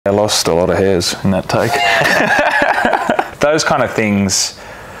I lost a lot of hairs in that take. Those kind of things,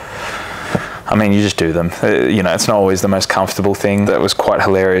 I mean, you just do them. You know, it's not always the most comfortable thing. That was quite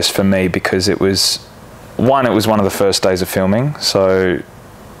hilarious for me because it was one of the first days of filming, so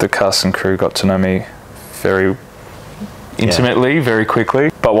the cast and crew got to know me very intimately, very quickly.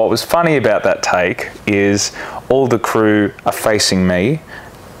 But what was funny about that take is all the crew are facing me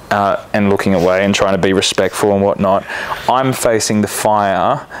and looking away and trying to be respectful and whatnot. I'm facing the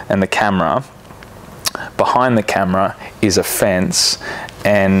fire and the camera. Behind the camera is a fence,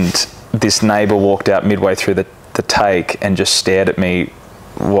 and this neighbour walked out midway through the take and just stared at me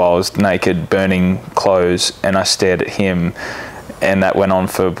while I was naked, burning clothes, and I stared at him, and that went on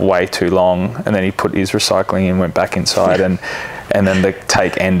for way too long. And then he put his recycling in, went back inside, and then the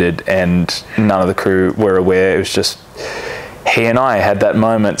take ended, and none of the crew were aware. It was just he and I had that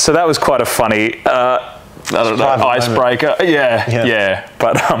moment. So that was quite a funny, I don't know, icebreaker. Yeah.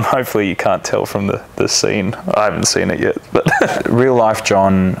 But hopefully you can't tell from the scene. I haven't seen it yet. But real life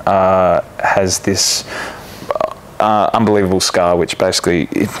John has this unbelievable scar, which basically,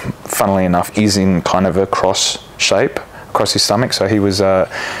 funnily enough, is in kind of a cross shape across his stomach. So he was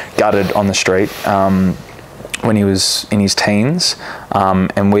gutted on the street when he was in his teens,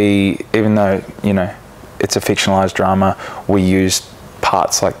 and we, even though, you know, it's a fictionalized drama, we used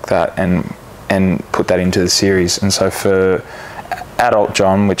parts like that and put that into the series. And so for adult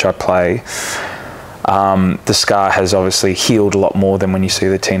John, which I play, the scar has obviously healed a lot more than when you see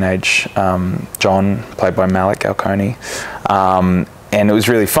the teenage John, played by Malik Alconi. And it was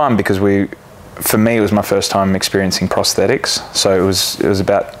really fun because for me, it was my first time experiencing prosthetics. So it was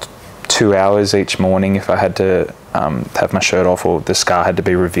about 2 hours each morning if I had to have my shirt off, or the scar had to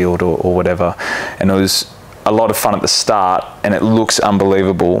be revealed, or whatever. And it was a lot of fun at the start, and it looks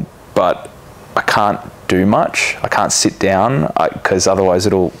unbelievable, but I can't do much. I can't sit down because otherwise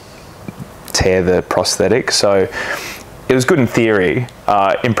it'll tear the prosthetic. So it was good in theory.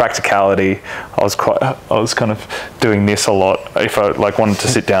 In practicality, I was kind of doing this a lot. If I wanted to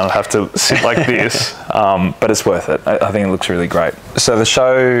sit down, I'd have to sit like this. But it's worth it. I think it looks really great. So the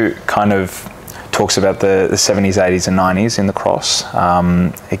show kind of talks about the 70s, 80s and 90s in the cross.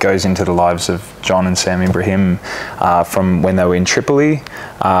 It goes into the lives of John and Sam Ibrahim from when they were in Tripoli,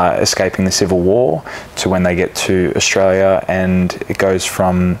 escaping the civil war, to when they get to Australia, and it goes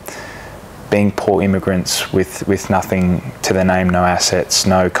from being poor immigrants with nothing to their name, no assets,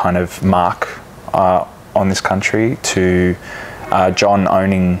 no kind of mark on this country, to John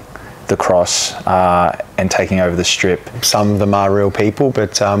owning the cross and taking over the strip. Some of them are real people,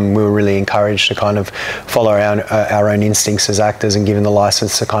 but we were really encouraged to kind of follow our own instincts as actors and given the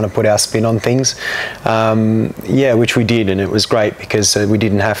license to kind of put our spin on things. Yeah, which we did, and it was great because we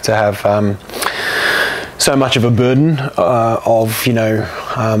didn't have to have so much of a burden of, you know,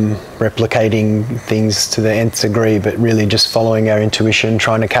 replicating things to the nth degree, but really just following our intuition,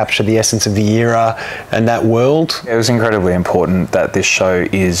 trying to capture the essence of the era and that world. It was incredibly important that this show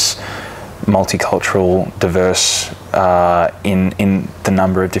is multicultural, diverse in the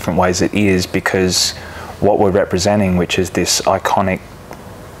number of different ways it is, because what we're representing, which is this iconic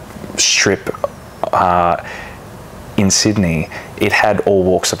strip in Sydney, it had all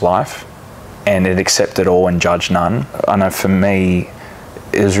walks of life, and it accepted all and judged none. I know for me,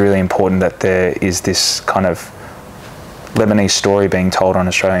 it was really important that there is this kind of Lebanese story being told on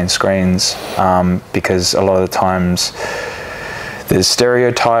Australian screens, because a lot of the times there's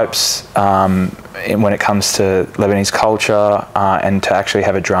stereotypes when it comes to Lebanese culture, and to actually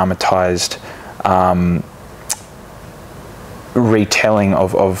have a dramatised retelling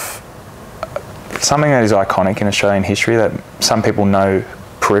of something that is iconic in Australian history that some people know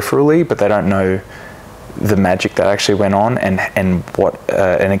peripherally, but they don't know the magic that actually went on and what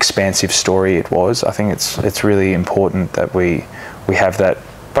an expansive story it was. I think it's really important that we have that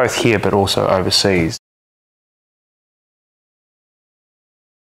both here but also overseas.